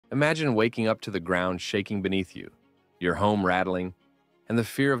Imagine waking up to the ground shaking beneath you, your home rattling, and the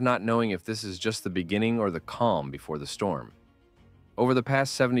fear of not knowing if this is just the beginning or the calm before the storm. Over the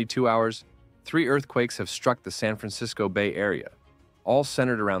past 72 hours, 3 earthquakes have struck the San Francisco Bay Area, all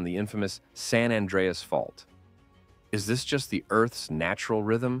centered around the infamous San Andreas Fault. Is this just the Earth's natural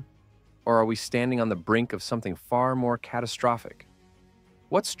rhythm, or are we standing on the brink of something far more catastrophic?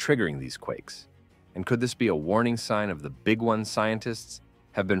 What's triggering these quakes? And could this be a warning sign of the big one scientists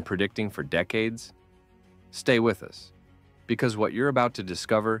have been predicting for decades? Stay with us, because what you're about to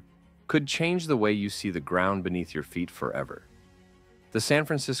discover could change the way you see the ground beneath your feet forever. The San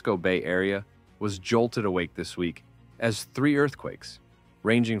Francisco Bay Area was jolted awake this week as 3 earthquakes,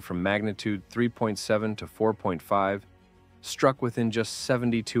 ranging from magnitude 3.7 to 4.5, struck within just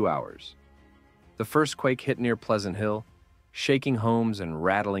 72 hours. The first quake hit near Pleasant Hill, shaking homes and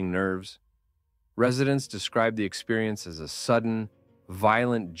rattling nerves. Residents described the experience as a sudden,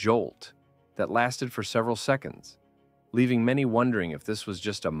 violent jolt that lasted for several seconds, leaving many wondering if this was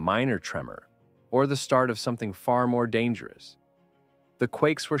just a minor tremor or the start of something far more dangerous. The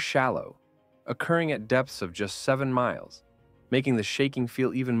quakes were shallow, occurring at depths of just 7 miles, making the shaking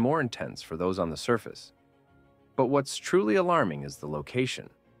feel even more intense for those on the surface. But what's truly alarming is the location.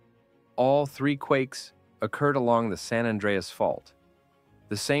 All 3 quakes occurred along the San Andreas Fault,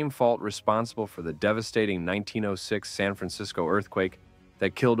 the same fault responsible for the devastating 1906 San Francisco earthquake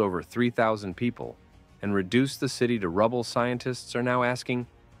that killed over 3,000 people and reduced the city to rubble. Scientists are now asking,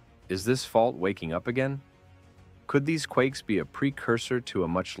 is this fault waking up again? Could these quakes be a precursor to a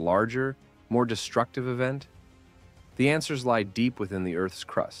much larger, more destructive event? The answers lie deep within the Earth's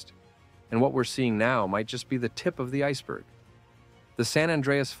crust, and what we're seeing now might just be the tip of the iceberg. The San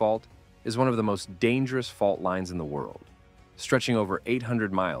Andreas Fault is one of the most dangerous fault lines in the world, stretching over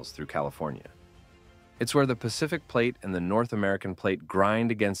 800 miles through California. It's where the Pacific Plate and the North American Plate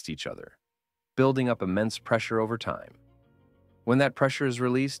grind against each other, building up immense pressure over time. When that pressure is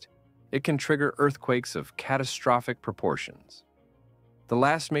released, it can trigger earthquakes of catastrophic proportions. The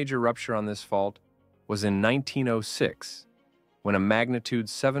last major rupture on this fault was in 1906, when a magnitude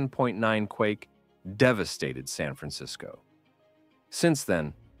 7.9 quake devastated San Francisco. Since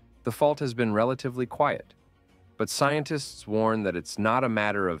then, the fault has been relatively quiet, but scientists warn that it's not a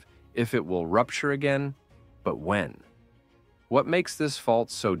matter of if it will rupture again, but when. What makes this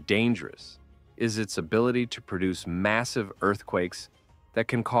fault so dangerous is its ability to produce massive earthquakes that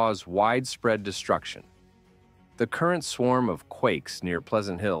can cause widespread destruction. The current swarm of quakes near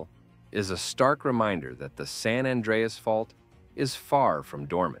Pleasant Hill is a stark reminder that the San Andreas Fault is far from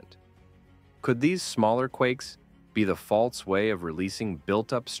dormant. Could these smaller quakes be the fault's way of releasing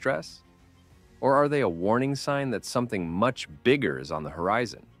built-up stress? Or are they a warning sign that something much bigger is on the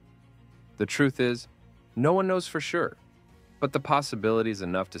horizon? The truth is, no one knows for sure, but the possibility is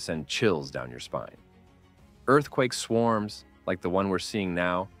enough to send chills down your spine. Earthquake swarms, like the one we're seeing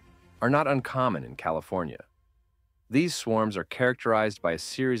now, are not uncommon in California. These swarms are characterized by a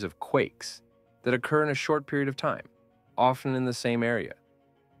series of quakes that occur in a short period of time, often in the same area.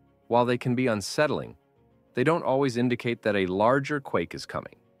 While they can be unsettling, they don't always indicate that a larger quake is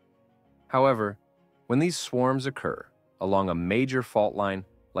coming. However, when these swarms occur along a major fault line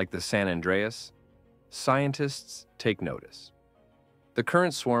like the San Andreas, scientists take notice. The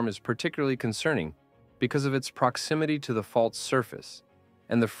current swarm is particularly concerning because of its proximity to the fault's surface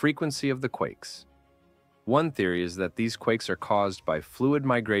and the frequency of the quakes. One theory is that these quakes are caused by fluid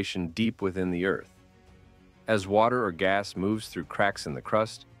migration deep within the Earth. As water or gas moves through cracks in the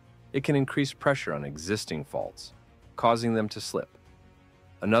crust, it can increase pressure on existing faults, causing them to slip.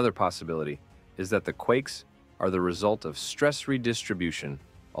 Another possibility is that the quakes are the result of stress redistribution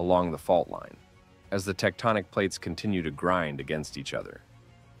along the fault line, as the tectonic plates continue to grind against each other.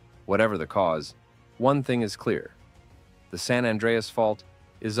 Whatever the cause, one thing is clear: the San Andreas Fault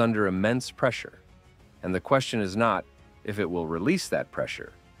is under immense pressure, and the question is not if it will release that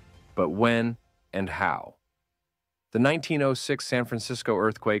pressure, but when and how. The 1906 San Francisco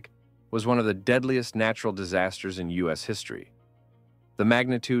earthquake was one of the deadliest natural disasters in U.S. history. The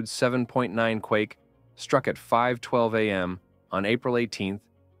magnitude 7.9 quake struck at 5:12 a.m. on April 18,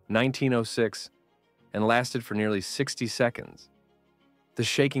 1906, and lasted for nearly 60 seconds. The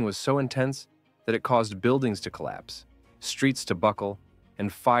shaking was so intense that it caused buildings to collapse, streets to buckle,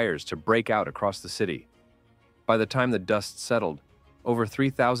 and fires to break out across the city. By the time the dust settled, over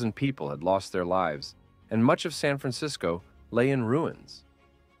 3,000 people had lost their lives, and much of San Francisco lay in ruins.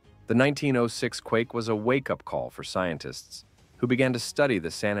 The 1906 quake was a wake-up call for scientists who began to study the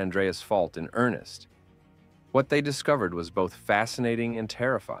San Andreas Fault in earnest. What they discovered was both fascinating and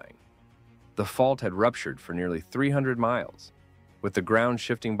terrifying. The fault had ruptured for nearly 300 miles, with the ground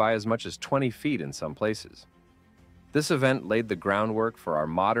shifting by as much as 20 feet in some places. This event laid the groundwork for our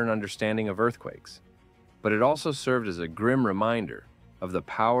modern understanding of earthquakes, but it also served as a grim reminder of the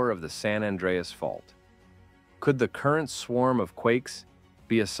power of the San Andreas Fault. Could the current swarm of quakes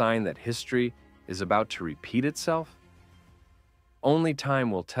be a sign that history is about to repeat itself? Only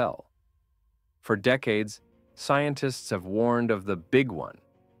time will tell. For decades, scientists have warned of the big one,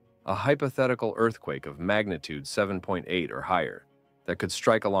 a hypothetical earthquake of magnitude 7.8 or higher that could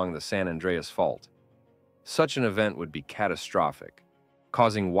strike along the San Andreas Fault. Such an event would be catastrophic,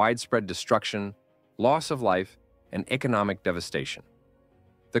 causing widespread destruction, loss of life, and economic devastation.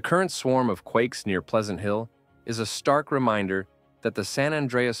 The current swarm of quakes near Pleasant Hill is a stark reminder that the San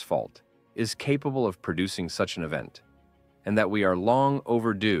Andreas Fault is capable of producing such an event, and that we are long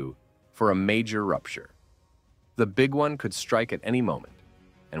overdue for a major rupture. The big one could strike at any moment,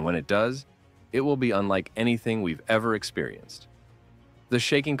 and when it does, it will be unlike anything we've ever experienced. The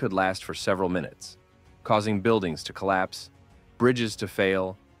shaking could last for several minutes, causing buildings to collapse, bridges to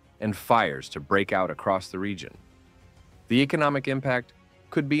fail, and fires to break out across the region. The economic impact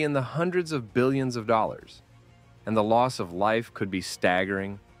could be in the hundreds of billions of dollars, and the loss of life could be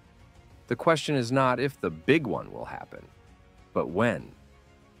staggering. The question is not if the big one will happen, but when.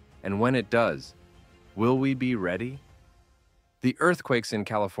 And when it does, will we be ready? The earthquakes in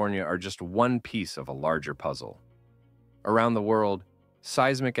California are just one piece of a larger puzzle. Around the world,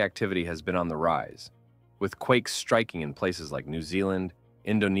 seismic activity has been on the rise, with quakes striking in places like New Zealand,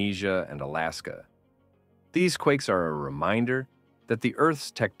 Indonesia, and Alaska. These quakes are a reminder that the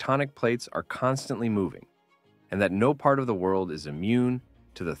Earth's tectonic plates are constantly moving, and that no part of the world is immune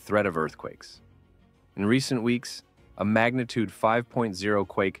to the threat of earthquakes. In recent weeks, a magnitude 5.0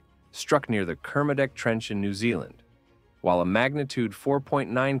 quake struck near the Kermadec Trench in New Zealand, while a magnitude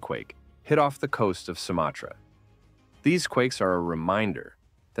 4.9 quake hit off the coast of Sumatra. These quakes are a reminder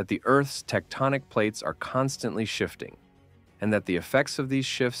that the Earth's tectonic plates are constantly shifting, and that the effects of these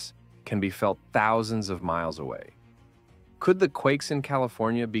shifts can be felt thousands of miles away. Could the quakes in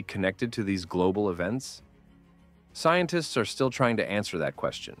California be connected to these global events? Scientists are still trying to answer that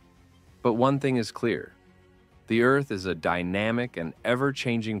question, but one thing is clear. The Earth is a dynamic and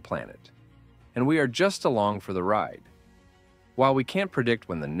ever-changing planet, and we are just along for the ride. While we can't predict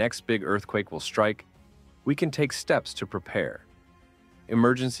when the next big earthquake will strike, we can take steps to prepare.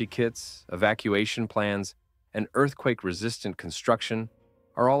 Emergency kits, evacuation plans, and earthquake-resistant construction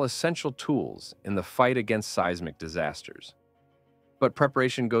are all essential tools in the fight against seismic disasters. But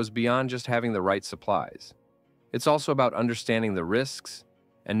preparation goes beyond just having the right supplies. It's also about understanding the risks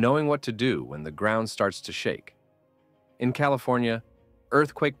and knowing what to do when the ground starts to shake. In California,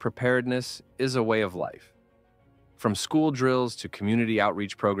 earthquake preparedness is a way of life. From school drills to community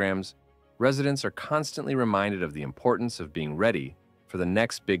outreach programs, residents are constantly reminded of the importance of being ready for the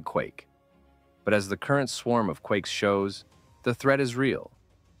next big quake. But as the current swarm of quakes shows, the threat is real,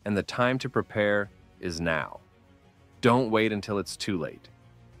 and the time to prepare is now. Don't wait until it's too late.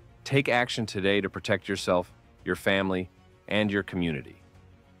 Take action today to protect yourself, your family, and your community.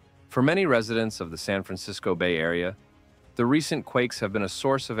 For many residents of the San Francisco Bay Area, the recent quakes have been a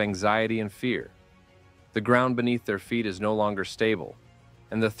source of anxiety and fear. The ground beneath their feet is no longer stable,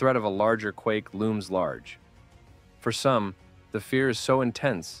 and the threat of a larger quake looms large. For some, the fear is so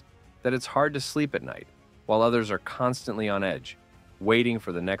intense that it's hard to sleep at night, while others are constantly on edge, waiting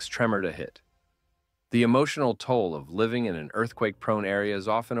for the next tremor to hit. The emotional toll of living in an earthquake-prone area is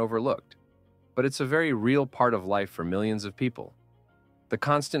often overlooked, but it's a very real part of life for millions of people. The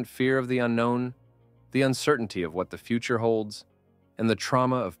constant fear of the unknown, the uncertainty of what the future holds, and the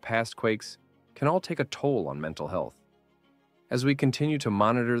trauma of past quakes can all take a toll on mental health. As we continue to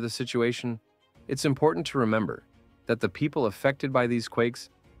monitor the situation, it's important to remember that the people affected by these quakes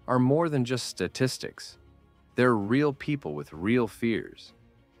are more than just statistics. They're real people with real fears,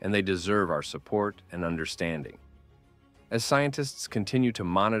 and they deserve our support and understanding. As scientists continue to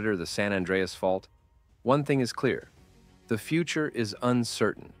monitor the San Andreas Fault, one thing is clear: the future is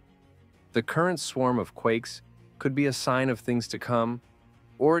uncertain. The current swarm of quakes could be a sign of things to come,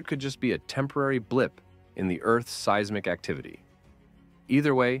 or it could just be a temporary blip in the Earth's seismic activity.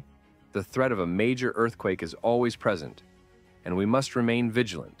 Either way, the threat of a major earthquake is always present, and we must remain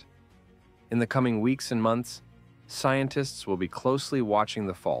vigilant. In the coming weeks and months, scientists will be closely watching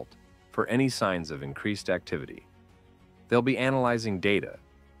the fault for any signs of increased activity. They'll be analyzing data,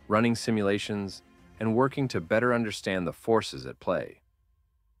 running simulations, and working to better understand the forces at play.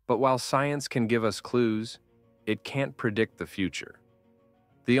 But while science can give us clues, it can't predict the future.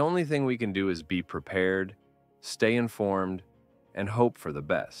 The only thing we can do is be prepared, stay informed, and hope for the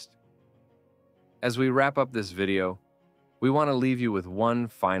best. As we wrap up this video, we want to leave you with one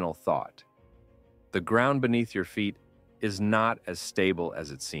final thought. The ground beneath your feet is not as stable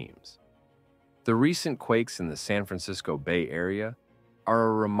as it seems. The recent quakes in the San Francisco Bay Area are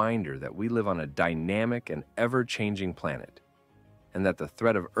a reminder that we live on a dynamic and ever-changing planet, and that the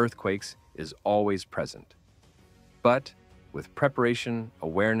threat of earthquakes is always present. But with preparation,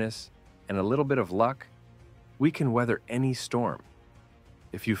 awareness, and a little bit of luck, we can weather any storm.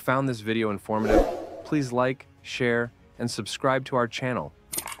 If you found this video informative, please like, share, and subscribe to our channel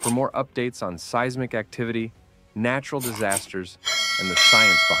for more updates on seismic activity, natural disasters, and the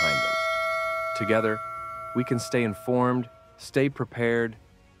science behind them. Together, we can stay informed, stay prepared,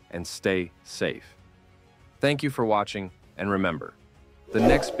 and stay safe. Thank you for watching, and remember, the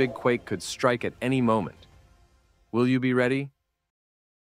next big quake could strike at any moment. Will you be ready?